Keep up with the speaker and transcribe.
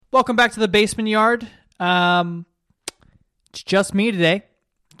Welcome back to the Basement Yard. It's just me today.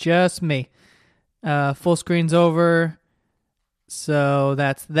 Just me. Full screen's over. So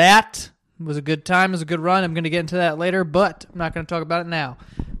that's that. It was a good time. It was a good run. I'm going to get into that later, but I'm not going to talk about it now.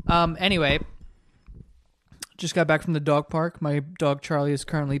 Anyway, just got back from the dog park. My dog Charlie is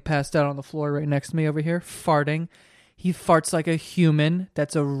currently passed out on the floor right next to me over here, farting. He farts like a human.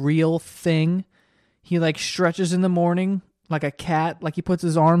 That's a real thing. He like stretches in the morning like a cat. Like he puts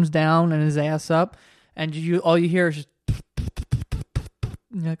his arms down and his ass up, and all you hear is just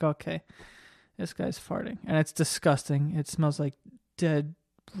you're like, okay, this guy's farting, and it's disgusting. It smells like dead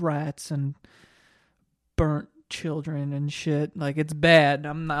rats and burnt children and shit. Like, it's bad.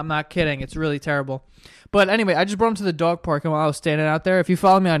 I'm not kidding. It's really terrible. But anyway, I just brought him to the dog park, and while I was standing out there, if you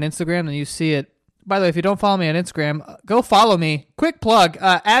follow me on Instagram, then you see it. By the way, if you don't follow me on Instagram, go follow me. Quick plug,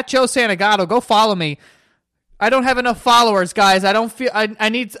 at Joe Santagato. Go follow me. I don't have enough followers, guys. I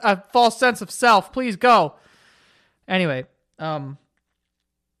need a false sense of self. Please go. Anyway, God,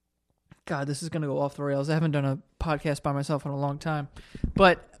 this is going to go off the rails. I haven't done a podcast by myself in a long time.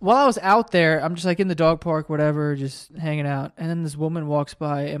 But while I was out there, I'm just like in the dog park, whatever, just hanging out. And then this woman walks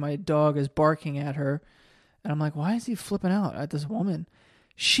by, and my dog is barking at her. And I'm like, why is he flipping out at this woman?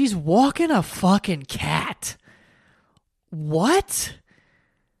 She's walking a fucking cat. What?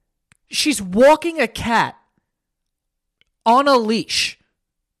 She's walking a cat on a leash.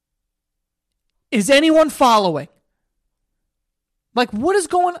 Is anyone following? Like, what is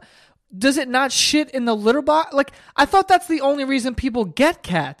going on? Does it not shit in the litter box? Like, I thought that's the only reason people get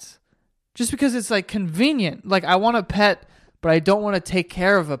cats. Just because it's, like, convenient. Like, I want a pet, but I don't want to take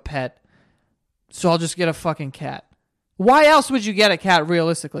care of a pet. So I'll just get a fucking cat. Why else would you get a cat,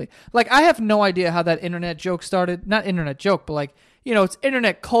 realistically? Like, I have no idea how that internet joke started. Not internet joke, but, like, you know, it's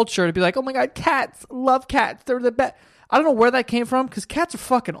internet culture to be like, oh, my God, cats. Love cats. They're the best. I don't know where that came from, because cats are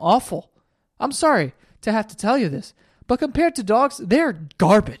fucking awful. I'm sorry to have to tell you this. But compared to dogs, they're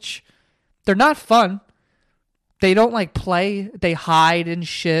garbage. They're not fun. They don't, like, play. They hide and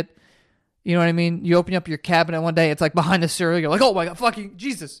shit. You know what I mean? You open up your cabinet one day, it's, like, behind the cereal. You're like, oh, my God, fucking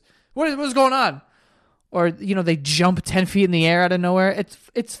Jesus. What is going on? Or, you know, they jump 10 feet in the air out of nowhere.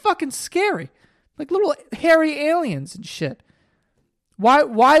 It's fucking scary. Like little hairy aliens and shit.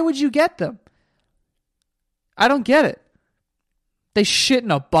 Why would you get them? I don't get it. They shit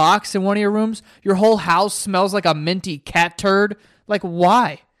in a box in one of your rooms. Your whole house smells like a minty cat turd. Like,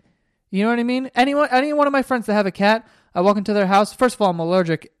 why? You know what I mean? Any one of my friends that have a cat, I walk into their house. First of all, I'm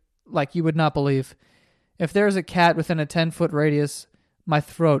allergic, like you would not believe. If there's a cat within a 10-foot radius, my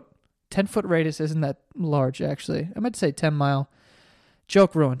throat... 10-foot radius isn't that large, actually. I meant to say 10-mile.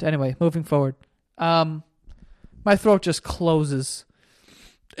 Joke ruined. Anyway, moving forward. My throat just closes.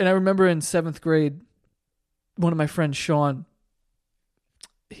 And I remember in 7th grade, one of my friends, Sean,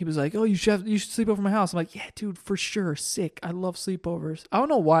 he was like, oh, you should sleep over my house. I'm like, yeah, dude, for sure. Sick. I love sleepovers. I don't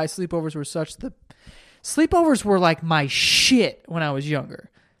know why sleepovers were sleepovers were like my shit when I was younger.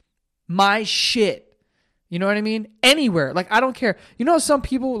 My shit. You know what I mean? Anywhere. Like, I don't care. You know, some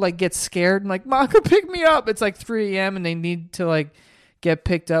people, like, get scared and, like, Mom, come pick me up. It's, like, 3 a.m. and they need to, like, get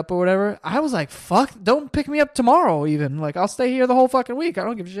picked up or whatever. I was like, fuck, don't pick me up tomorrow even. Like, I'll stay here the whole fucking week. I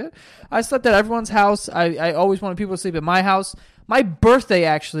don't give a shit. I slept at everyone's house. I always wanted people to sleep at my house. My birthday,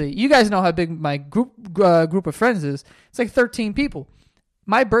 actually, you guys know how big my group of friends is. It's, like, 13 people.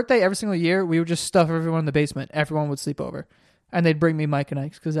 My birthday, every single year, we would just stuff everyone in the basement. Everyone would sleep over. And they'd bring me Mike and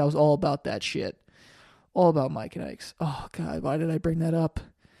Ike's because I was all about that shit. All about Mike and Ike's. Oh, God, why did I bring that up?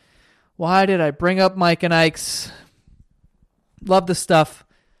 Why did I bring up Mike and Ike's? Love the stuff,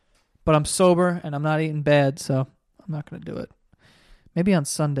 but I'm sober and I'm not eating bad, so I'm not going to do it. Maybe on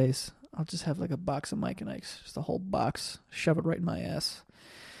Sundays, I'll just have like a box of Mike and Ike's. Just a whole box. Shove it right in my ass.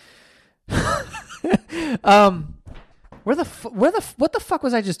 What the fuck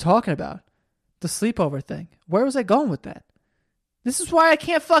was I just talking about? The sleepover thing. Where was I going with that? This is why I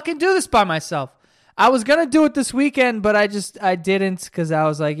can't fucking do this by myself. I was going to do it this weekend, but I didn't because I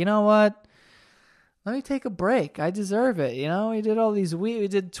was like, you know what? Let me take a break. I deserve it. You know, we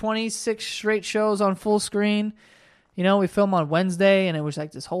did 26 straight shows on full screen. You know, we film on Wednesday and it was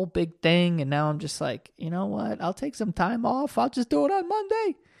like this whole big thing. And now I'm just like, you know what? I'll take some time off. I'll just do it on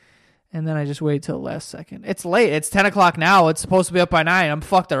Monday. And then I just wait till the last second. It's late. It's 10 o'clock now. It's supposed to be up by 9. I'm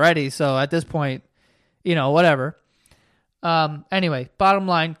fucked already. So at this point, you know, whatever. Anyway, bottom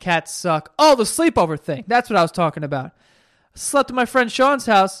line, cats suck. Oh, the sleepover thing. That's what I was talking about. Slept at my friend Sean's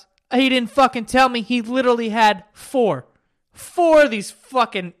house. He didn't fucking tell me. He literally had 4 of these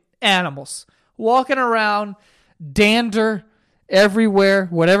fucking animals walking around, dander everywhere,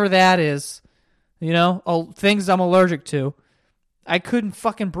 whatever that is. You know, things I'm allergic to. I couldn't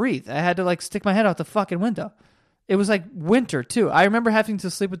fucking breathe. I had to like stick my head out the fucking window. It was like winter too. I remember having to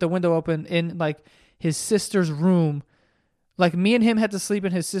sleep with the window open in like his sister's room. Like me and him had to sleep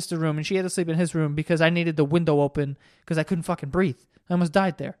in his sister's room and she had to sleep in his room because I needed the window open because I couldn't fucking breathe. I almost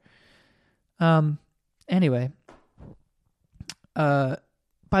died there. Anyway. By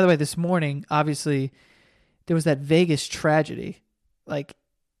the way, this morning, obviously, there was that Vegas tragedy. It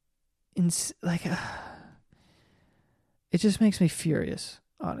just makes me furious,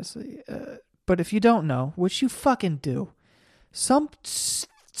 honestly. But if you don't know, which you fucking do, some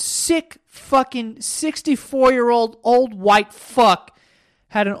sick fucking 64-year-old old white fuck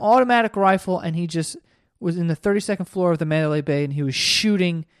had an automatic rifle and he just was in the 32nd floor of the Mandalay Bay and he was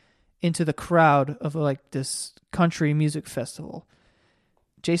shooting into the crowd of like this country music festival.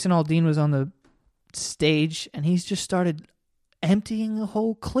 Jason Aldean was on the stage and he's just started emptying the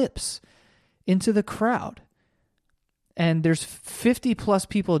whole clips into the crowd. And there's 50 plus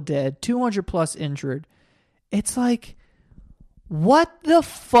people dead, 200 plus injured. It's like, what the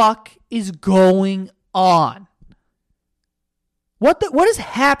fuck is going on? What is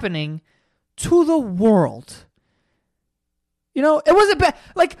happening to the world? You know, it wasn't bad.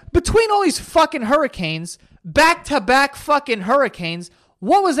 Like, between all these fucking hurricanes, back-to-back fucking hurricanes,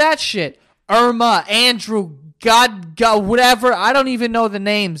 what was that shit? Irma, Andrew, God, whatever. I don't even know the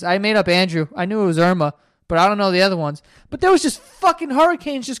names. I made up Andrew. I knew it was Irma, but I don't know the other ones. But there was just fucking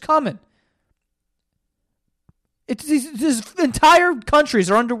hurricanes just coming. It's these entire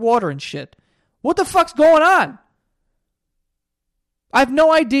countries are underwater and shit. What the fuck's going on? I have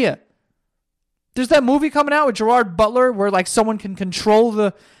no idea. There's that movie coming out with Gerard Butler where like someone can control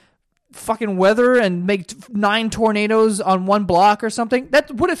the fucking weather and make 9 tornadoes on one block or something.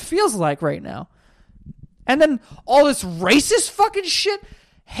 That's what it feels like right now. And then all this racist fucking shit.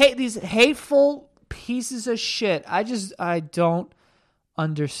 These hateful pieces of shit. I don't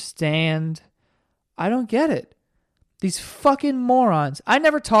understand. I don't get it. These fucking morons. I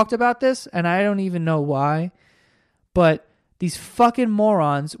never talked about this, and I don't even know why. But these fucking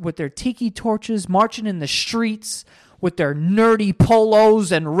morons with their tiki torches marching in the streets with their nerdy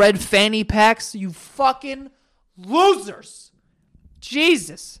polos and red fanny packs. You fucking losers.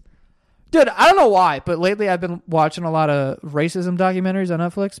 Jesus. Dude, I don't know why, but lately I've been watching a lot of racism documentaries on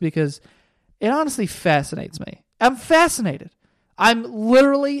Netflix because it honestly fascinates me. I'm fascinated. I'm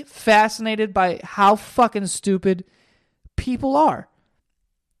literally fascinated by how fucking stupid people are.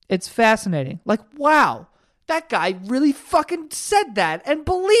 It's fascinating. Like, wow, that guy really fucking said that and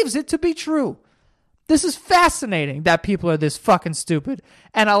believes it to be true. This is fascinating that people are this fucking stupid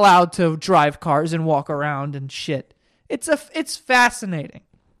and allowed to drive cars and walk around and shit. It's fascinating.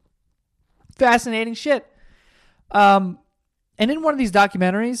 Fascinating shit. And in one of these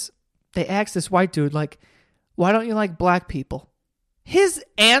documentaries, they asked this white dude, like, why don't you like black people? His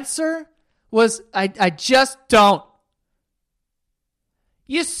answer was, I just don't.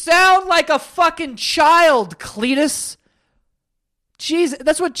 You sound like a fucking child, Cletus. Jeez,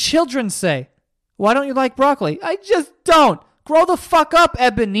 that's what children say. Why don't you like broccoli? I just don't. Grow the fuck up,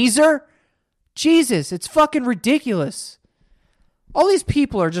 Ebenezer. Jesus, it's fucking ridiculous. All these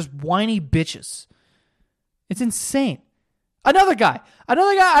people are just whiny bitches. It's insane. Another guy.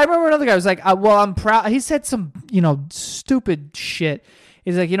 I remember another guy was like, well, I'm proud. He said some, stupid shit.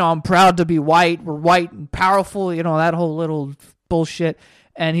 He's like, I'm proud to be white. We're white and powerful. That whole little bullshit.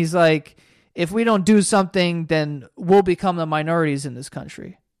 And he's like, if we don't do something, then we'll become the minorities in this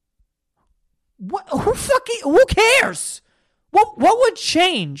country. What? Who cares? What would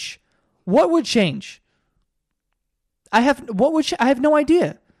change? What would change? I have no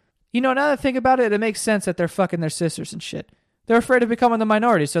idea. Now that I think about it, it makes sense that they're fucking their sisters and shit. They're afraid of becoming the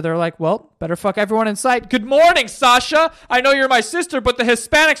minority, so they're like, well, better fuck everyone in sight. Good morning, Sasha. I know you're my sister, but the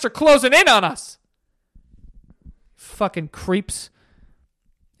Hispanics are closing in on us. Fucking creeps.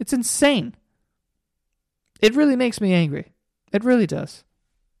 It's insane. It really makes me angry. It really does.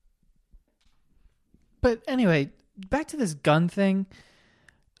 But anyway, back to this gun thing.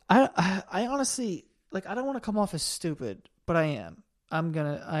 I honestly, I don't want to come off as stupid, but I am. I'm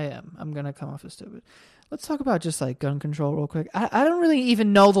gonna come off as stupid. Let's talk about just gun control real quick. I don't really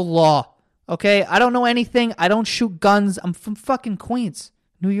even know the law. Okay? I don't know anything. I don't shoot guns. I'm from fucking Queens,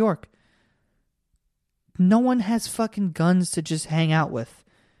 New York. No one has fucking guns to just hang out with.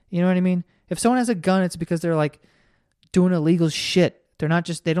 You know what I mean? If someone has a gun, it's because they're doing illegal shit. They don't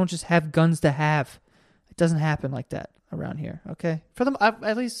just have guns to have. It doesn't happen like that around here. Okay? For them,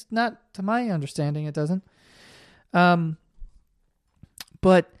 at least not to my understanding, it doesn't. But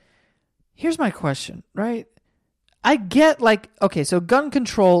here's my question, right? I get okay, so gun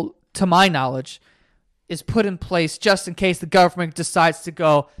control, to my knowledge, is put in place just in case the government decides to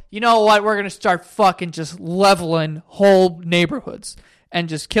go, you know what, we're going to start fucking just leveling whole neighborhoods and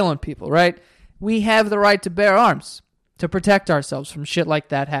just killing people, right? We have the right to bear arms to protect ourselves from shit like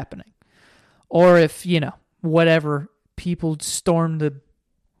that happening. Or if, whatever, people storm the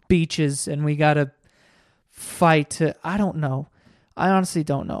beaches and we got to fight to, I don't know. I honestly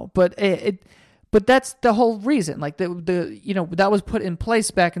don't know. But but that's the whole reason. Like that was put in place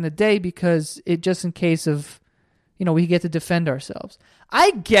back in the day because it just in case of, we get to defend ourselves.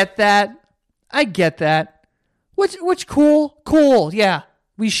 I get that. Which cool. Yeah,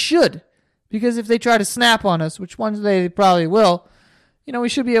 we should. Because if they try to snap on us, which one they probably will, we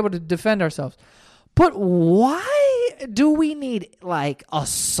should be able to defend ourselves. But why do we need,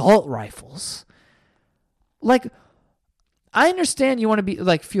 assault rifles? I understand you want to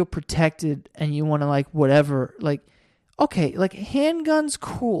be, feel protected and you want to, whatever. Okay, handguns,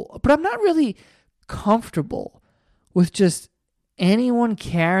 cool. But I'm not really comfortable with just anyone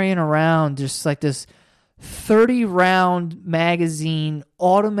carrying around just, this 30-round magazine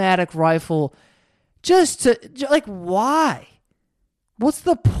automatic rifle just to why? What's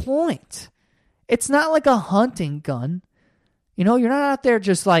the point? It's not like a hunting gun. You're not out there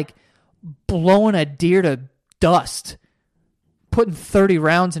just blowing a deer to dust, putting 30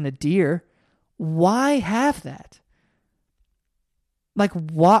 rounds in a deer. Why have that?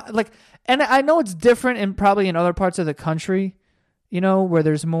 Why? And I know it's different in probably in other parts of the country, where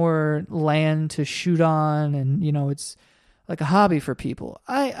there's more land to shoot on and, it's like a hobby for people.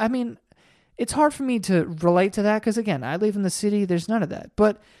 I mean, it's hard for me to relate to that because, again, I live in the city. There's none of that.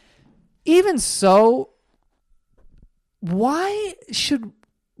 But even so, why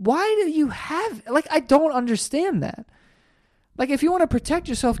do you have, I don't understand that. If you want to protect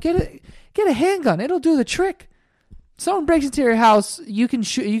yourself, get a handgun. It'll do the trick. Someone breaks into your house, you can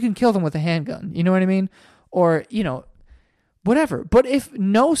kill them with a handgun. You know what I mean? Or, whatever. But if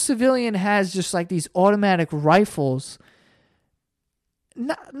no civilian has just these automatic rifles,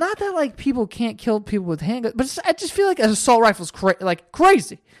 not that people can't kill people with handguns, but I just feel like an assault rifle is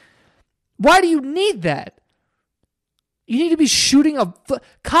crazy. Why do you need that? You need to be shooting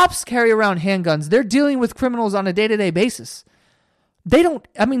cops carry around handguns. They're dealing with criminals on a day-to-day basis. They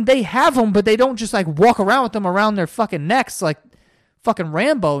have them, but they don't just walk around with them around their fucking necks like fucking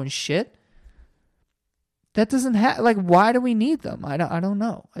Rambo and shit. That doesn't have, why do we need them? I don't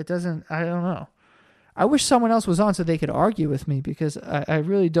know. I don't know. I wish someone else was on so they could argue with me because I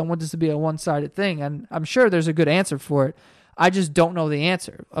really don't want this to be a one-sided thing. And I'm sure there's a good answer for it. I just don't know the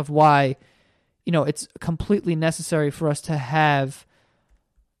answer of why, it's completely necessary for us to have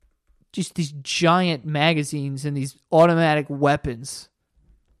just these giant magazines and these automatic weapons.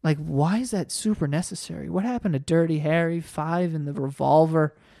 Why is that super necessary? What happened to Dirty Harry, 5 and the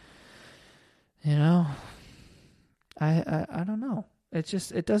revolver? I don't know.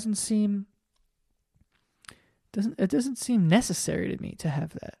 It doesn't seem necessary to me to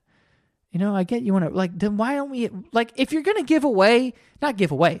have that. I get you want to then why don't we if you're going to not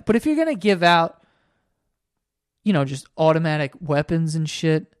give away, but if you're going to give out just automatic weapons and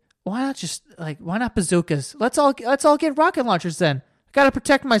shit, why not just why not bazookas? Let's all get rocket launchers then. I got to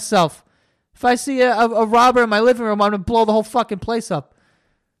protect myself. If I see a robber in my living room, I'm going to blow the whole fucking place up.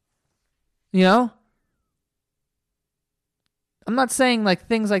 I'm not saying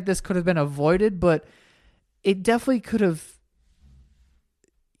things like this could have been avoided, but it definitely could have,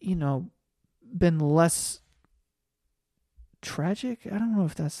 been less tragic. I don't know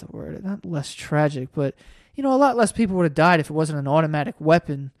if that's the word. Not less tragic, but, a lot less people would have died if it wasn't an automatic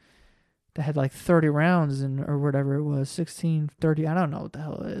weapon that had 30 rounds or whatever it was, 16, 30. I don't know what the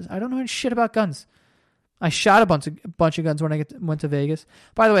hell it is. I don't know shit about guns. I shot a bunch of guns when I went to Vegas.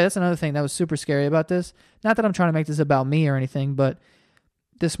 By the way, that's another thing that was super scary about this. Not that I'm trying to make this about me or anything, but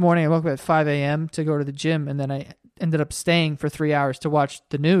this morning I woke up at 5 a.m. to go to the gym, and then I ended up staying for 3 hours to watch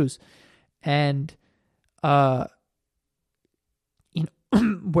the news. And,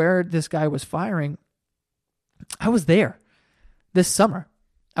 where this guy was firing, I was there this summer.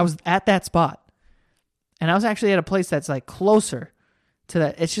 I was at that spot. And I was actually at a place that's closer to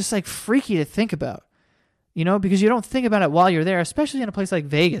that. It's just freaky to think about. Because you don't think about it while you're there, especially in a place like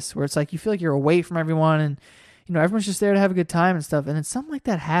Vegas, where it's you feel like you're away from everyone and, everyone's just there to have a good time and stuff. And then something like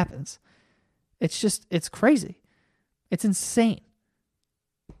that happens. It's crazy. It's insane.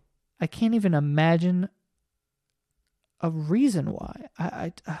 I can't even imagine a reason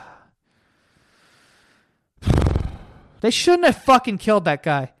why. They shouldn't have fucking killed that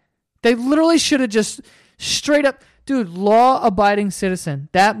guy. They literally should have just straight up... Dude, Law Abiding Citizen,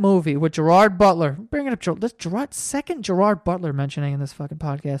 that movie with Gerard Butler. Bring it up, that's second Gerard Butler mentioning in this fucking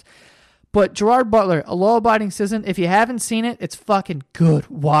podcast. But Gerard Butler, A Law-Abiding Citizen, if you haven't seen it, it's fucking good.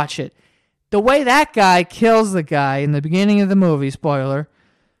 Watch it. The way that guy kills the guy in the beginning of the movie, spoiler,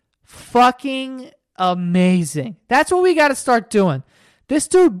 fucking amazing. That's what we got to start doing. This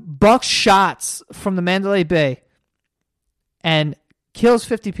dude bucks shots from the Mandalay Bay and kills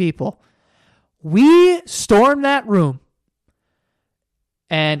 50 people. We storm that room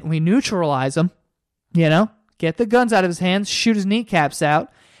and we neutralize him, get the guns out of his hands, shoot his kneecaps out,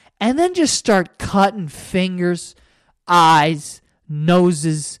 and then just start cutting fingers, eyes,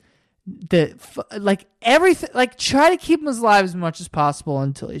 noses, everything. Like, try to keep him alive as much as possible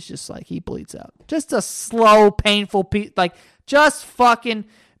until he's just like, he bleeds out. Just a slow, painful just fucking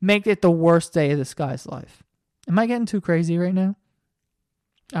make it the worst day of this guy's life. Am I getting too crazy right now?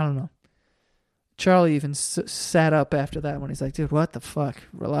 I don't know. Charlie even sat up after that when he's like, dude, what the fuck?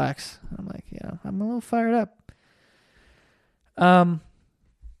 Relax. I'm like, I'm a little fired up.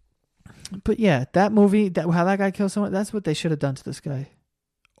 But yeah, that movie, how that guy kills someone, that's what they should have done to this guy.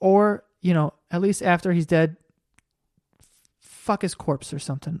 Or, at least after he's dead, fuck his corpse or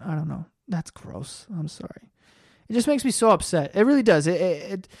something. I don't know. That's gross. I'm sorry. It just makes me so upset. It really does.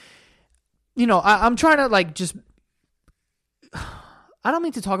 I'm trying to just, I don't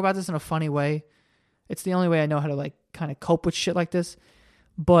mean to talk about this in a funny way. It's the only way I know how to kind of cope with shit like this.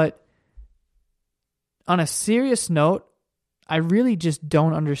 But on a serious note, I really just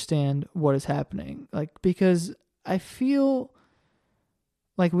don't understand what is happening. Because I feel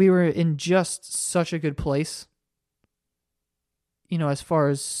like we were in just such a good place, as far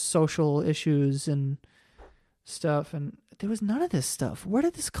as social issues and stuff. And there was none of this stuff. Where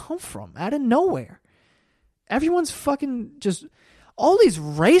did this come from? Out of nowhere. Everyone's fucking just, all these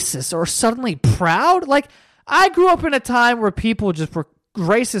racists are suddenly proud. I grew up in a time where people just were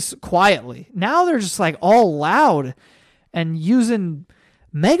racist quietly. Now they're just all loud and using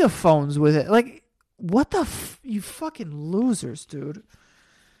megaphones with it. What the you fucking losers, dude.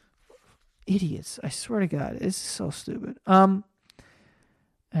 Idiots. I swear to God. It's so stupid.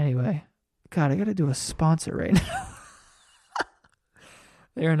 Anyway. God, I gotta do a sponsor right now.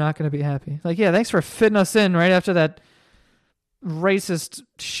 They are not gonna be happy. Thanks for fitting us in right after that racist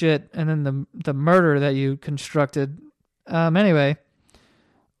shit and then the murder that you constructed. Anyway.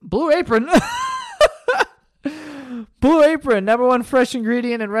 Blue Apron. Blue Apron, #1 fresh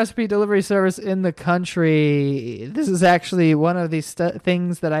ingredient and recipe delivery service in the country. This is actually one of these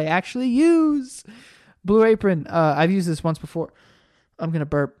things that I actually use. Blue Apron. I've used this once before. I'm going to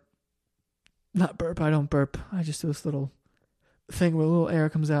burp. Not burp. I don't burp. I just do this little thing where a little air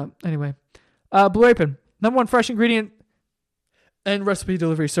comes out. Anyway. Blue Apron, #1 fresh ingredient and recipe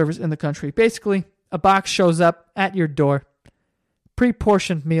delivery service in the country. Basically, a box shows up at your door.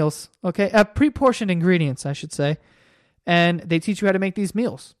 Pre-portioned meals. Okay? Pre-portioned ingredients, I should say. And they teach you how to make these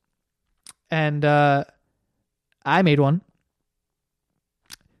meals. And I made one.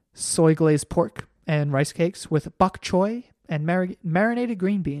 Soy glazed pork and rice cakes with bok choy and marinated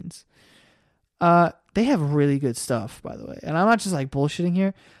green beans. They have really good stuff, by the way. And I'm not just bullshitting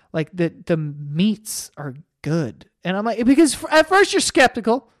here. The meats are good. And I'm because at first you're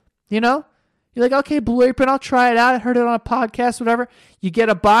skeptical, You're okay, Blue Apron, I'll try it out. I heard it on a podcast, whatever. You get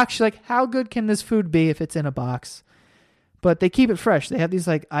a box. You're how good can this food be if it's in a box? But they keep it fresh. They have these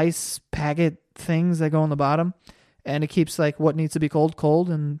ice packet things that go on the bottom, and it keeps what needs to be cold,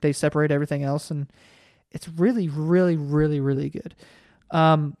 and they separate everything else, and it's really, really, really, really good.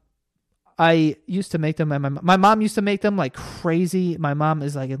 I used to make them, and my mom used to make them like crazy. My mom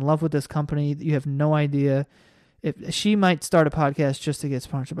is in love with this company. You have no idea. If she might start a podcast just to get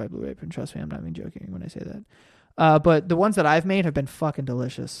sponsored by Blue Apron. Trust me, I'm not even joking when I say that. But the ones that I've made have been fucking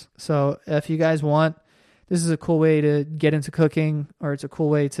delicious. So if you guys want, this is a cool way to get into cooking, or it's a cool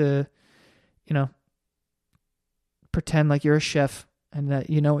way to, pretend like you're a chef and that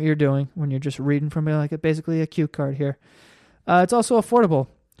you know what you're doing when you're just reading from basically a cue card here. It's also affordable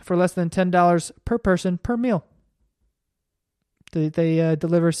for less than $10 per person per meal. They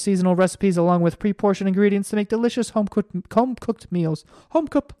deliver seasonal recipes along with pre-portioned ingredients to make delicious home-cooked meals.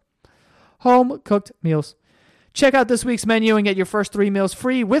 Home-cooked meals. Check out this week's menu and get your first 3 meals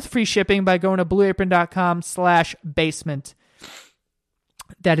free with free shipping by going to blueapron.com/basement.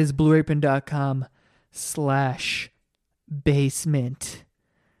 That is blueapron.com/basement.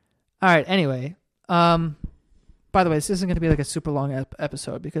 All right, anyway. By the way, this isn't going to be a super long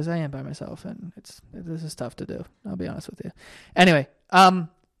episode because I am by myself and this is tough to do. I'll be honest with you. Anyway,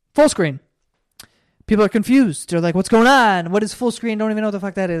 full screen. People are confused. They're like, what's going on? What is full screen? Don't even know what the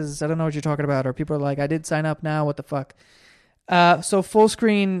fuck that is. I don't know what you're talking about. Or people are like, I did sign up now. What the fuck? So full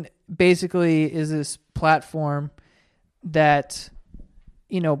screen basically is this platform that,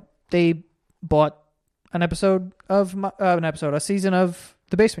 they bought a season of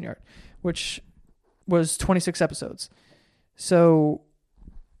The Basement Yard, which was 26 episodes. So,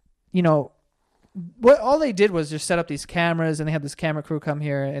 what all they did was just set up these cameras, and they had this camera crew come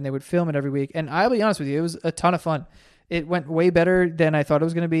here, and they would film it every week. And I'll be honest with you, it was a ton of fun. It went way better than I thought it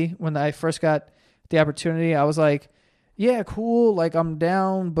was going to be. When I first got the opportunity, I was like, yeah, cool, like I'm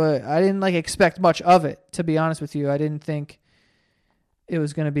down, but I didn't like expect much of it, to be honest with you. I didn't think it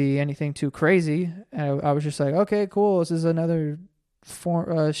was going to be anything too crazy. And I was just like, okay, cool, this is another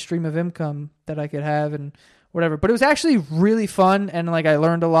stream of income that I could have and whatever. But it was actually really fun, and like I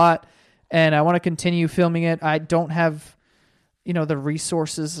learned a lot, and I want to continue filming it. I don't have, the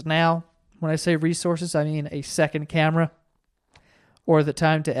resources now. When I say resources, I mean a second camera or the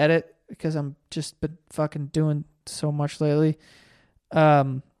time to edit, because I'm just been fucking doing so much lately.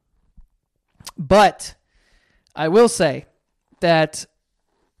 But I will say that,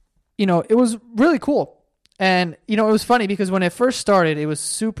 it was really cool. And, it was funny because when it first started, it was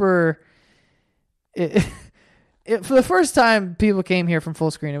super... for the first time people came here from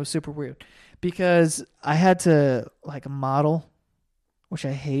Fullscreen, it was super weird because I had to like model, which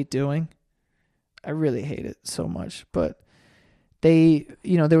I hate doing. I really hate it so much. But they,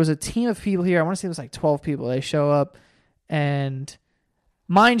 there was a team of people here. I want to say it was like 12 people. They show up, and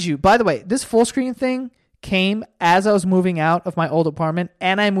mind you, by the way, this Fullscreen thing came as I was moving out of my old apartment,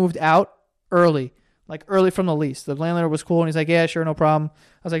 and I moved out early from the lease. The landlord was cool, and he's like, yeah, sure, no problem.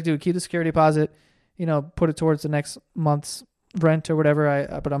 I was like, dude, keep the security deposit. Put it towards the next month's rent or whatever.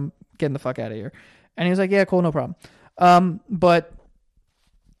 But I'm getting the fuck out of here. And he was like, yeah, cool, no problem. But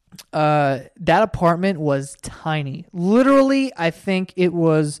that apartment was tiny. Literally, I think it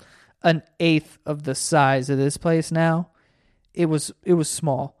was an eighth of the size of this place now. It was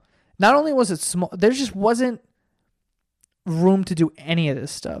small. Not only was it small, there just wasn't room to do any of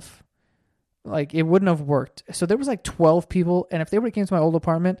this stuff. Like, it wouldn't have worked. So there was like 12 people, and if they would have came to my old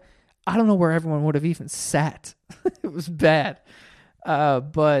apartment, I don't know where everyone would have even sat. It was bad.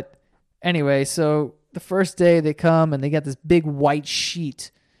 But anyway, so the first day they come and they got this big white sheet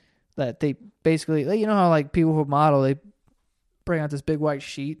that they basically, how like people who model, they bring out this big white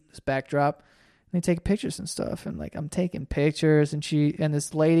sheet, this backdrop, and they take pictures and stuff. And like, I'm taking pictures, and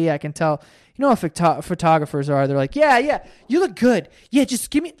this lady, I can tell, how photographers are. They're like, yeah, you look good. Yeah,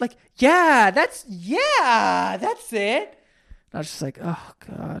 just give me that's it. I was just like, oh,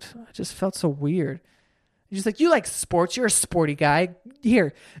 God. I just felt so weird. Just like, you like sports. You're a sporty guy.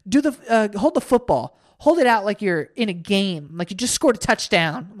 Here, hold the football. Hold it out like you're in a game. Like you just scored a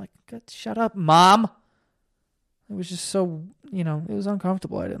touchdown. I'm like, God, shut up, Mom. It was just so, it was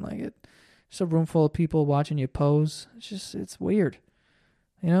uncomfortable. I didn't like it. Just a room full of people watching you pose. It's weird,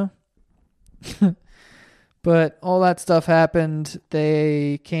 But all that stuff happened.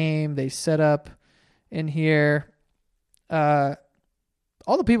 They came. They set up in here. All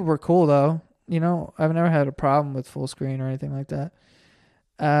the people were cool though. I've never had a problem with Fullscreen or anything like that.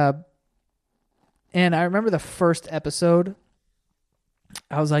 And I remember the first episode,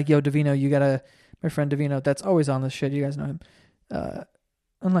 I was like, yo, Davino, my friend Davino, that's always on this shit. You guys know him.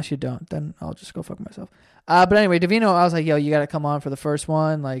 Unless you don't, then I'll just go fuck myself. But anyway, Davino, I was like, yo, you got to come on for the first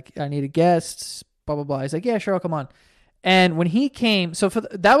one. Like, I need a guest, blah, blah, blah. He's like, yeah, sure, I'll come on. And when he came, so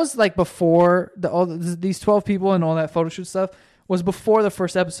that was like before these 12 people and all that photo shoot stuff was before the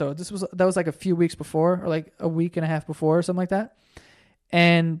first episode. That was like a few weeks before, or like a week and a half before, or something like that.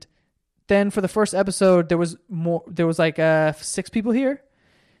 And then for the first episode, there was like 6 people here.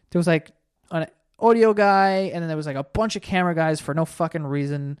 There was like an audio guy, and then there was like a bunch of camera guys for no fucking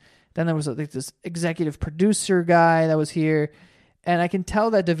reason. Then there was like this executive producer guy that was here. And I can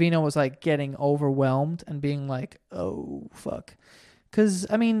tell that Davino was like getting overwhelmed and being like, oh, fuck. Because,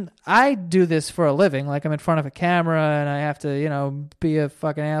 I mean, I do this for a living. Like, I'm in front of a camera and I have to, be a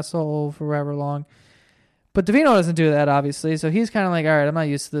fucking asshole for however long. But Davino doesn't do that, obviously. So he's kind of like, all right, I'm not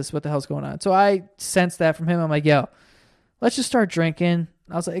used to this. What the hell's going on? So I sensed that from him. I'm like, yo, let's just start drinking.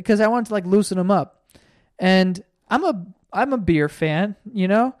 I was like, because I wanted to like loosen him up. And I'm a beer fan,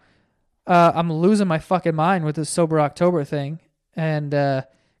 I'm losing my fucking mind with this Sober October thing. And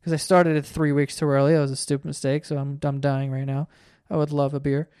because I started it 3 weeks too early. That was a stupid mistake, so I'm dying right now. I would love a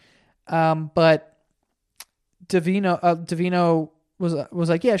beer. But Davino was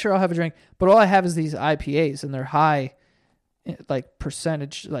like, yeah, sure, I'll have a drink. But all I have is these IPAs, and they're high, like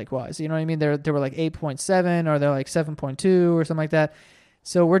percentage, like wise. You know what I mean? They were like 8.7, or they're like 7.2, or something like that.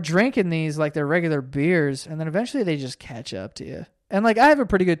 So we're drinking these like they're regular beers, and then eventually they just catch up to you. And like I have a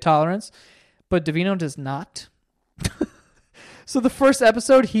pretty good tolerance, but Davino does not. So the first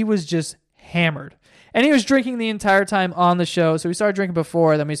episode, he was just hammered. And he was drinking the entire time on the show. So we started drinking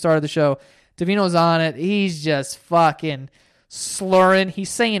before, then we started the show. Davino's on it. He's just fucking slurring. He's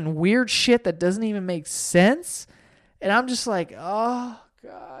saying weird shit that doesn't even make sense. And I'm just like, oh,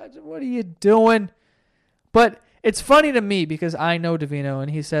 God, what are you doing? But it's funny to me because I know Davino,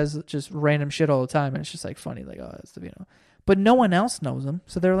 and he says just random shit all the time. And it's just like funny, like, oh, that's Davino. But no one else knows him.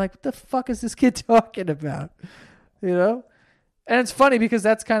 So they're like, what the fuck is this kid talking about? You know? And it's funny because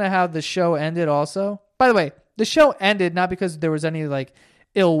that's kind of how the show ended also. By the way, the show ended not because there was any like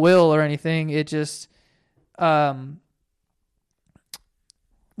ill will or anything. It just, I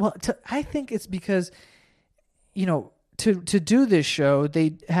think it's because, you know, to do this show,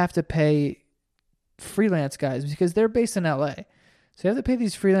 they have to pay freelance guys because they're based in LA. So they have to pay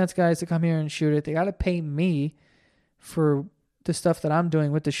these freelance guys to come here and shoot it. They got to pay me for the stuff that I'm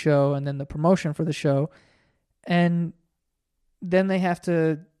doing with the show and then the promotion for the show. And then they have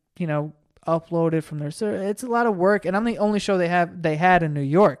to, you know, upload it from their server. It's a lot of work, and I'm the only show they had in New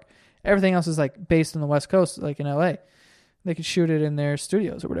York. Everything else is like based on the West Coast, like in LA. They could shoot it in their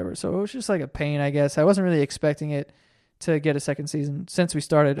studios or whatever. So it was just like a pain, I guess. I wasn't really expecting it to get a second season since we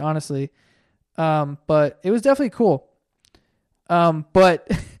started, honestly. But it was definitely cool. But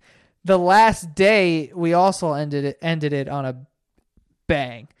the last day we also ended it on a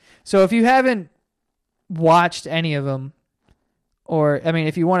bang. So if you haven't watched any of them, or, I mean,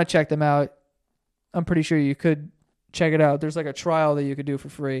 if you want to check them out, I'm pretty sure you could check it out. There's like a trial that you could do for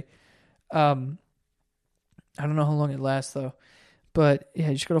free. I don't know how long it lasts, though. But,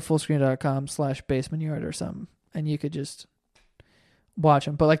 yeah, just go to fullscreen.com/basementyard or something, and you could just watch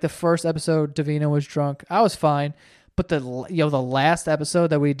them. But, like, the first episode, Davina was drunk. I was fine. But, the last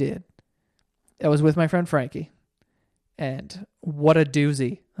episode that we did, that was with my friend Frankie. And what a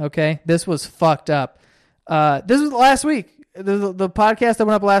doozy, okay? This was fucked up. This was last week. The podcast that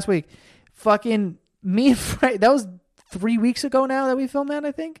went up last week. Fucking me and Frank, that was 3 weeks ago now that we filmed that,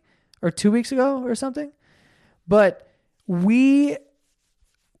 I think. Or 2 weeks ago or something. But it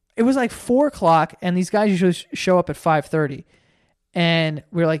was like 4 o'clock, and these guys usually show up at 5:30. And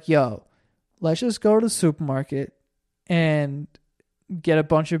we're like, yo, let's just go to the supermarket and get a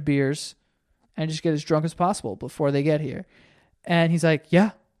bunch of beers and just get as drunk as possible before they get here. And he's like,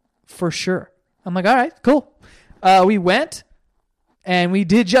 yeah, for sure. I'm like, all right, cool. We went, and we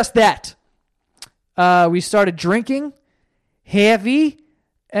did just that. We started drinking heavy.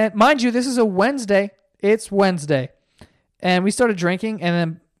 And mind you, this is a Wednesday. It's Wednesday. And we started drinking,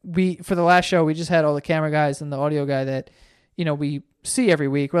 and then for the last show, we just had all the camera guys and the audio guy that, you know, we see every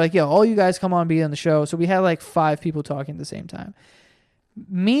week. We're like, yo, all you guys come on, be on the show. So we had like 5 people talking at the same time.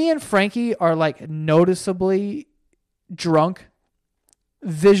 Me and Frankie are like noticeably drunk.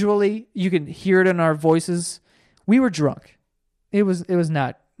 Visually, you can hear it in our voices. We were drunk. It was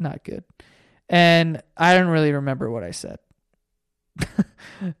not good. And I don't really remember what I said.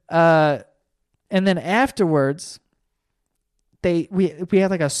 And then afterwards, we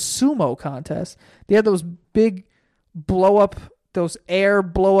had like a sumo contest. They had those big those air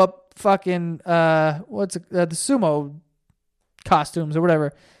blow up fucking the sumo costumes or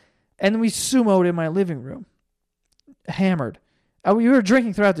whatever. And we sumoed in my living room, hammered. We were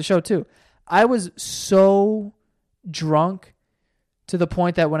drinking throughout the show too. I was so drunk to the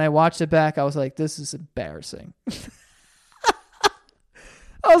point that when I watched it back, I was like, this is embarrassing.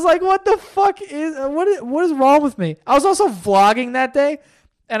 I was like, what the fuck what is wrong with me? I was also vlogging that day,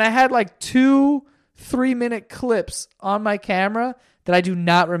 and I had like 2 3-minute clips on my camera that I do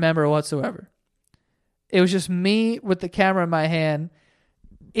not remember whatsoever. It was just me with the camera in my hand,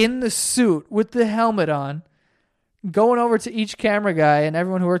 in the suit with the helmet on, going over to each camera guy and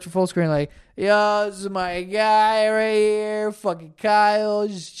everyone who worked for Fullscreen, like, yo, this is my guy right here, fucking Kyle,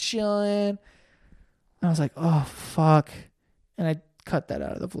 just chilling. And I was like, oh, fuck. And I cut that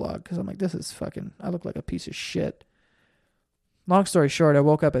out of the vlog because I'm like, this is fucking, I look like a piece of shit. Long story short, I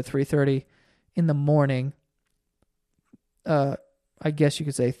woke up at 3:30 in the morning. I guess you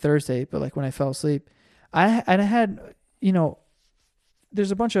could say Thursday, but like when I fell asleep. I had, you know,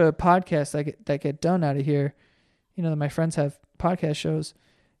 there's a bunch of podcasts that get done out of here. You know, that my friends have podcast shows.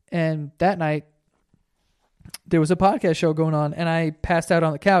 And that night, there was a podcast show going on, and I passed out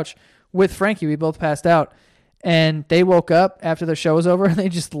on the couch with Frankie. We both passed out. And they woke up after the show was over, and they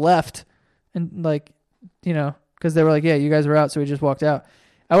just left. And, like, you know, because they were like, yeah, you guys were out, so we just walked out.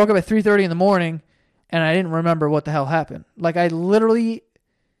 I woke up at 3:30 in the morning, and I didn't remember what the hell happened. Like, I literally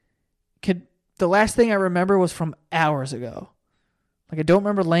the last thing I remember was from hours ago. Like, I don't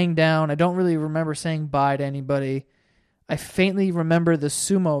remember laying down. I don't really remember saying bye to anybody. I faintly remember the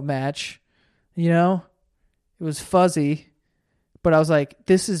sumo match. You know? It was fuzzy. But I was like,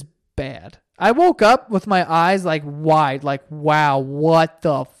 this is bad. I woke up with my eyes like wide, like, wow, what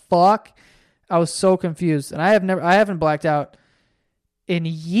the fuck? I was so confused. And I haven't blacked out in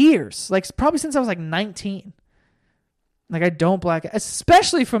years. Like probably since I was like 19. Like I don't black out,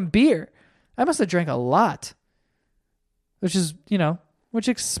 especially from beer. I must have drank a lot. Which is, which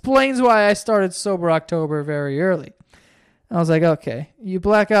explains why I started Sober October very early. I was like, okay, you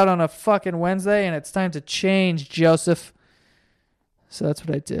black out on a fucking Wednesday and it's time to change, Joseph. So that's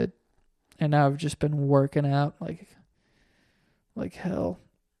what I did. And now I've just been working out like hell.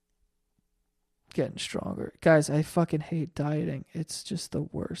 Getting stronger. Guys, I fucking hate dieting. It's just the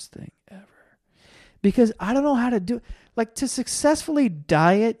worst thing ever. Because I don't know how to do it. Like, to successfully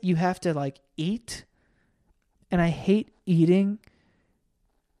diet, you have to, like, eat. And I hate eating.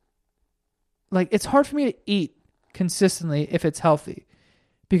 Like, it's hard for me to eat consistently if it's healthy.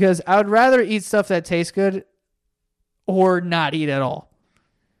 Because I would rather eat stuff that tastes good or not eat at all.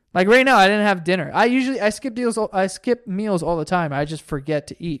 Like, right now, I didn't have dinner. I skip meals all the time. I just forget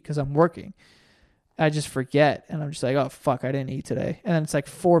to eat because I'm working. I just forget. And I'm just like, oh, fuck, I didn't eat today. And then it's like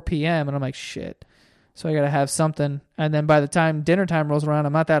 4 p.m. and I'm like, shit. So I got to have something. And then by the time dinner time rolls around,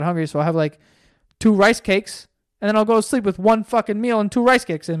 I'm not that hungry. So I'll have like 2 rice cakes. And then I'll go to sleep with 1 fucking meal and 2 rice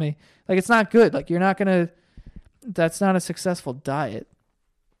cakes in me. Like, it's not good. Like, you're not going to... That's not a successful diet.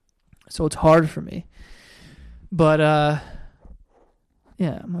 So it's hard for me. But,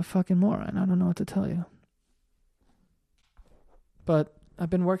 yeah, I'm a fucking moron. I don't know what to tell you. But I've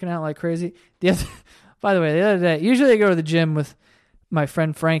been working out like crazy. By the way, the other day, usually I go to the gym with my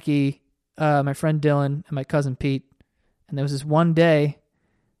friend Frankie, my friend Dylan, and my cousin Pete. And there was this one day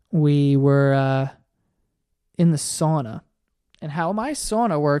we were in the sauna. And how my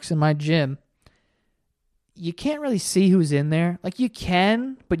sauna works in my gym, you can't really see who's in there. Like, you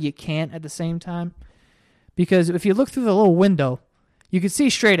can, but you can't at the same time. Because if you look through the little window, you can see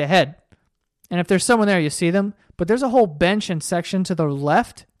straight ahead. And if there's someone there, you see them. But there's a whole bench and section to the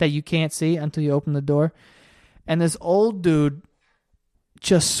left that you can't see until you open the door. And this old dude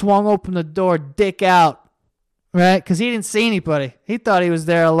just swung open the door, dick out, right? Because he didn't see anybody. He thought he was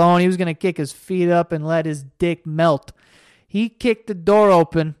there alone. He was going to kick his feet up and let his dick melt. He kicked the door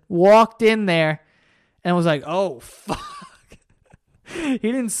open, walked in there, and was like, oh, fuck. He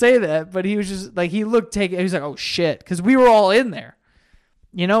didn't say that, but he was just like, he looked taken. He was like, oh, shit. Because we were all in there.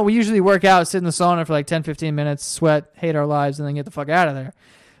 You know, we usually work out, sit in the sauna for like 10, 15 minutes, sweat, hate our lives, and then get the fuck out of there.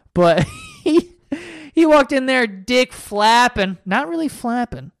 But he walked in there, dick flapping. Not really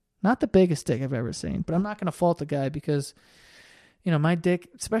flapping. Not the biggest dick I've ever seen. But I'm not going to fault the guy because, you know, my dick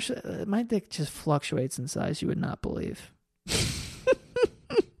just fluctuates in size you would not believe.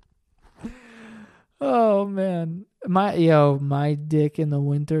 Oh, man. My dick in the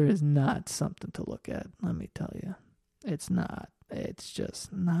winter is not something to look at, let me tell you. It's not. It's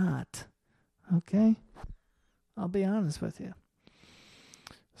just not. Okay? I'll be honest with you.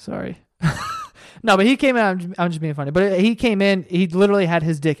 Sorry. No, but he came in. I'm just being funny. But he came in. He literally had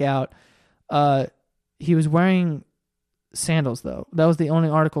his dick out. He was wearing sandals, though. That was the only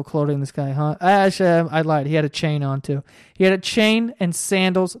article clothing this guy, huh? Actually, I lied. He had a chain on, too. He had a chain and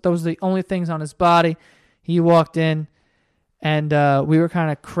sandals. Those were the only things on his body. He walked in, and we were kind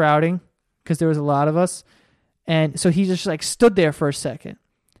of crowding because there was a lot of us. And so he just like stood there for a second.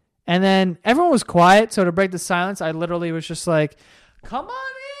 And then everyone was quiet. So to break the silence, I literally was just like, come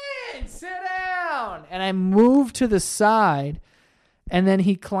on in, sit down. And I moved to the side. And then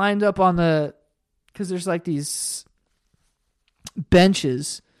he climbed up on because there's like these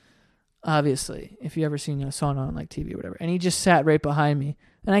benches, obviously, if you ever seen a sauna on like TV or whatever. And he just sat right behind me.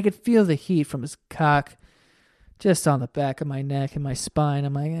 And I could feel the heat from his cock just on the back of my neck and my spine.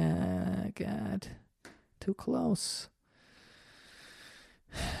 I'm like, God. Too close.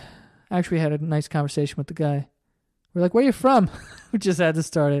 Actually, we had a nice conversation with the guy. We're like, where are you from? We just had to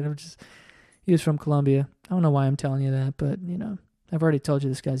start it. He was from Colombia. I don't know why I'm telling you that, but, you know, I've already told you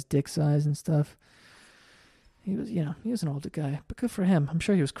this guy's dick size and stuff. He was an older guy, but good for him. I'm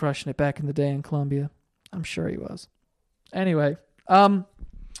sure he was crushing it back in the day in Colombia. I'm sure he was. Anyway, what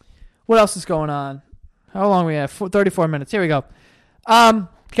else is going on? How long we have? 34 minutes. Here we go.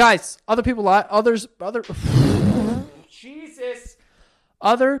 Guys, Jesus.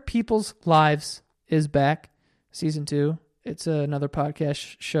 Other People's Lives is back. Season 2. It's another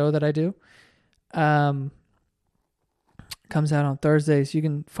podcast show that I do. Comes out on Thursdays. You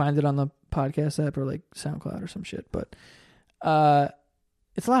can find it on the podcast app or like SoundCloud or some shit. But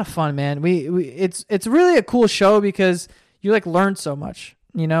it's a lot of fun, man. It's really a cool show because you like learn so much,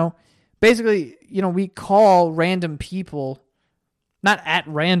 you know? Basically, you know, we call random people. Not at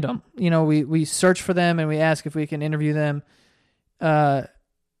random. You know, we search for them and we ask if we can interview them.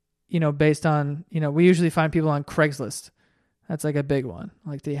 based on, we usually find people on Craigslist. That's like a big one.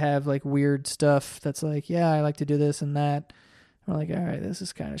 Like they have like weird stuff that's like, yeah, I like to do this and that. We're like, all right, this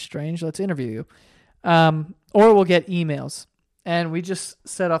is kind of strange. Let's interview you. Or we'll get emails. And we just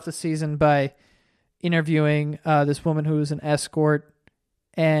set off the season by interviewing this woman who is an escort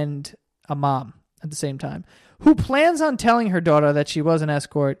and a mom at the same time, who plans on telling her daughter that she was an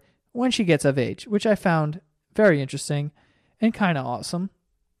escort when she gets of age, which I found very interesting and kind of awesome.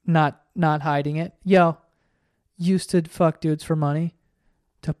 Not hiding it. Yo, used to fuck dudes for money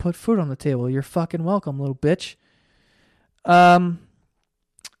to put food on the table. You're fucking welcome, little bitch.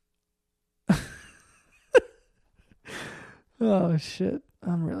 Oh shit,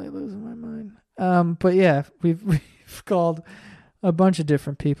 I'm really losing my mind. But yeah, we've called a bunch of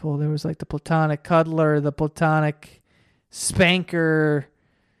different people. There was like the platonic cuddler, the platonic spanker.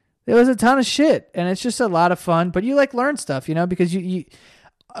 There was a ton of shit, and it's just a lot of fun. But you like learn stuff, because you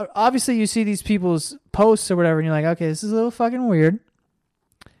obviously you see these people's posts or whatever, and you're like, okay, this is a little fucking weird.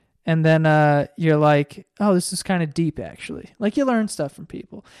 And then you're like, oh, this is kind of deep, actually. Like, you learn stuff from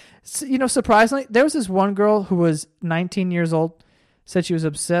people. So, surprisingly, there was this one girl who was 19 years old, said she was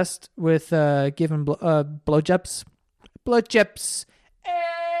obsessed with giving blowjobs. Blowjobs.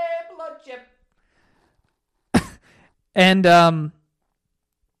 Blowjob. And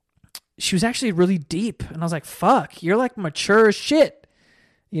she was actually really deep. And I was like, fuck, you're like mature as shit.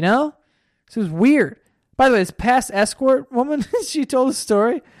 So it was weird. By the way, this past escort woman, she told a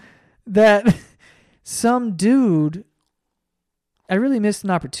story that some dude, I really missed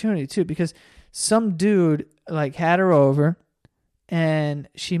an opportunity too, because some dude like had her over and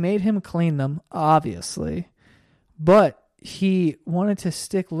she made him clean them, obviously, but he wanted to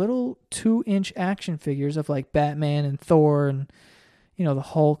stick little 2-inch action figures of like Batman and Thor and, the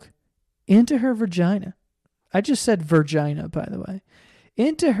Hulk into her vagina. I just said vagina, by the way.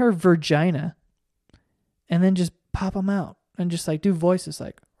 Into her vagina, and then just pop them out and just like do voices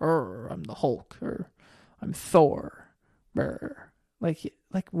like, I'm the Hulk, or I'm Thor, like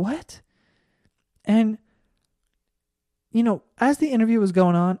what? And as the interview was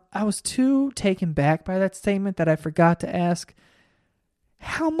going on, I was too taken back by that statement that I forgot to ask,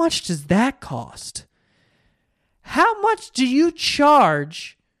 how much does that cost? How much do you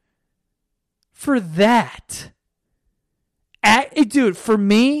charge for that? Dude, for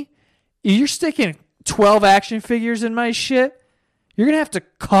me, you're sticking 12 action figures in my shit, you're going to have to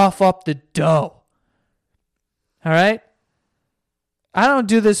cough up the dough. All right? I don't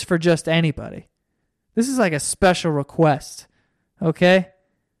do this for just anybody. This is like a special request. Okay?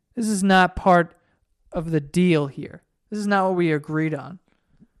 This is not part of the deal here. This is not what we agreed on.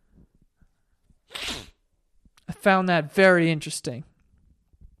 I found that very interesting.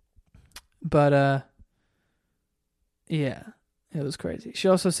 But, yeah. It was crazy. She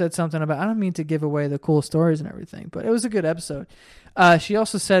also said something about, I don't mean to give away the cool stories and everything, but it was a good episode. She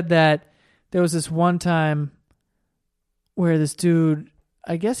also said that there was this one time where this dude,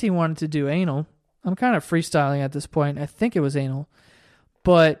 I guess he wanted to do anal. I'm kind of freestyling at this point. I think it was anal.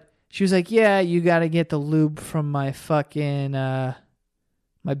 But she was like, yeah, you got to get the lube from my fucking, my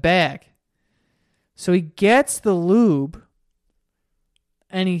bag. So he gets the lube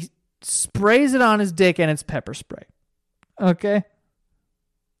and he sprays it on his dick, and it's pepper spray. Okay?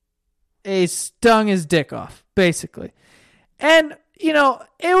 He stung his dick off, basically. And,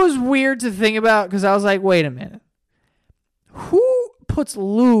 it was weird to think about because I was like, wait a minute. Who puts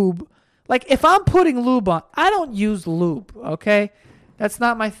lube? Like, if I'm putting lube on, I don't use lube, okay? That's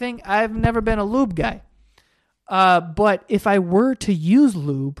not my thing. I've never been a lube guy. But if I were to use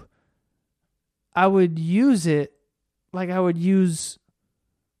lube, I would use it like I would use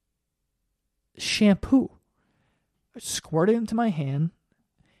shampoo. Squirt it into my hand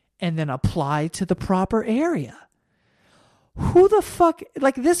and then apply to the proper area. Who the fuck,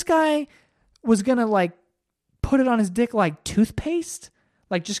 like, this guy was gonna like put it on his dick like toothpaste,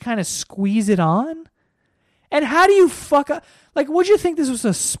 like just kind of squeeze it on? And how do you fuck up? Like, would you think this was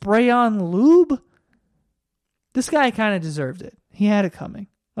a spray-on lube? This guy kind of deserved it. He had it coming.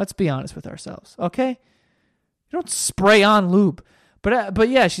 Let's be honest with ourselves, okay? You don't spray on lube. But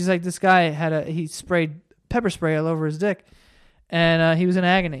yeah, she's like, this guy he sprayed pepper spray all over his dick, and he was in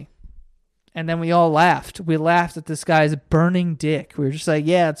agony. And then we all laughed. We laughed at this guy's burning dick. We were just like,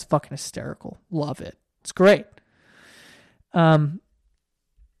 yeah, it's fucking hysterical. Love it. It's great. But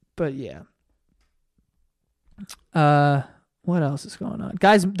yeah. What else is going on?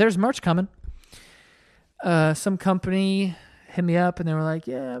 Guys, there's merch coming. Some company hit me up and they were like,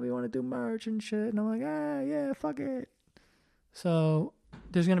 yeah, we want to do merch and shit. And I'm like, yeah, fuck it. So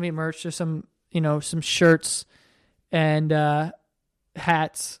there's going to be merch. There's some, some shirts and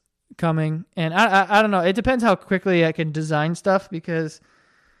hats coming, and I don't know. It depends how quickly I can design stuff because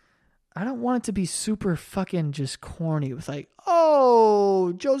I don't want it to be super fucking just corny with like,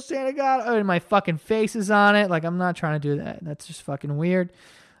 oh, Joe Santagato, and my fucking face is on it. Like, I'm not trying to do that. That's just fucking weird.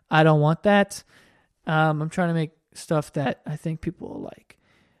 I don't want that. I'm trying to make stuff that I think people will like.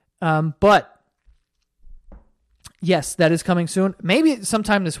 But yes, that is coming soon. Maybe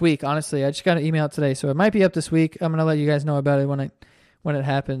sometime this week, honestly. I just got an email today, so it might be up this week. I'm going to let you guys know about it when it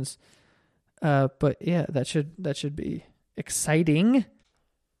happens. But yeah, that should be exciting.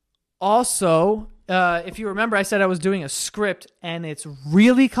 Also, if you remember, I said I was doing a script, and it's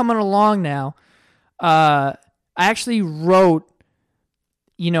really coming along now. I actually wrote,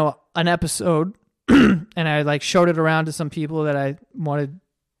 an episode, and I like showed it around to some people that I wanted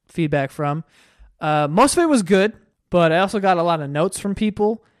feedback from. Most of it was good, but I also got a lot of notes from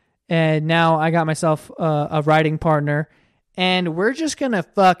people, and now I got myself a writing partner, and we're just gonna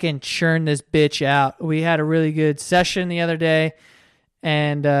fucking churn this bitch out. We had a really good session the other day,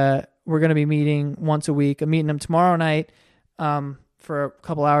 and we're gonna be meeting once a week. I'm meeting them tomorrow night for a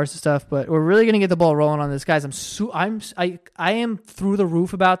couple hours of stuff, but we're really gonna get the ball rolling on this, guys. I am through the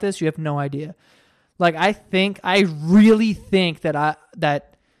roof about this. You have no idea. Like, I really think that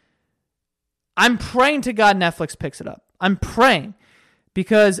I'm praying to God Netflix picks it up. I'm praying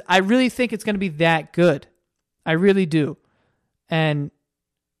because I really think it's going to be that good. I really do. And,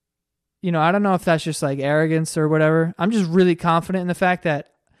 I don't know if that's just like arrogance or whatever. I'm just really confident in the fact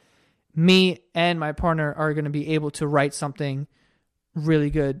that me and my partner are going to be able to write something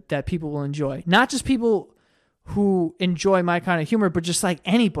really good that people will enjoy. Not just people who enjoy my kind of humor, but just like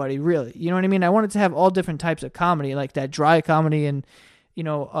anybody, really. You know what I mean? I wanted to have all different types of comedy, like that dry comedy and,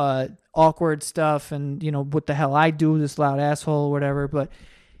 awkward stuff and, what the hell I do, this loud asshole or whatever. But,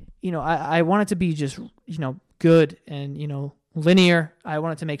 I want it to be just, good and, linear. I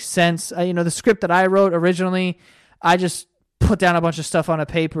want it to make sense. The script that I wrote originally, I just put down a bunch of stuff on a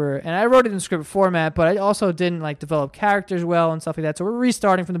paper and I wrote it in script format, but I also didn't like develop characters well and stuff like that. So we're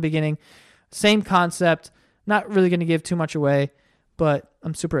restarting from the beginning. Same concept. Not really going to give too much away, but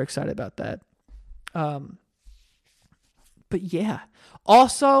I'm super excited about that. But yeah.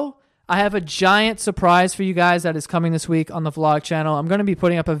 Also, I have a giant surprise for you guys that is coming this week on the vlog channel. I'm going to be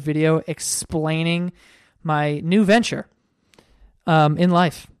putting up a video explaining my new venture in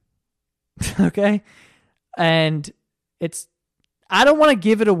life. Okay? And I don't want to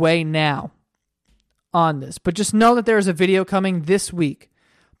give it away now on this, but just know that there is a video coming this week,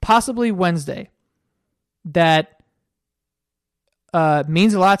 possibly Wednesday, that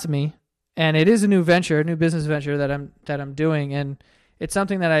means a lot to me, and it is a new venture, a new business venture that I'm doing, and it's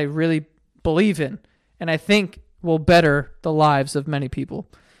something that I really believe in, and I think will better the lives of many people.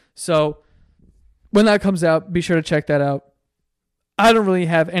 So when that comes out, be sure to check that out. I don't really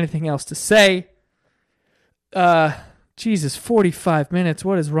have anything else to say. Jesus, 45 minutes.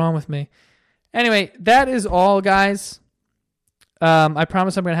 What is wrong with me? Anyway, that is all, guys. I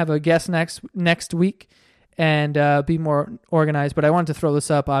promise I'm going to have a guest next week and be more organized. But I wanted to throw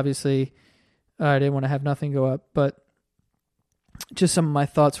this up, obviously. I didn't want to have nothing go up. But just some of my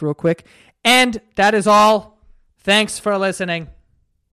thoughts real quick. And that is all. Thanks for listening.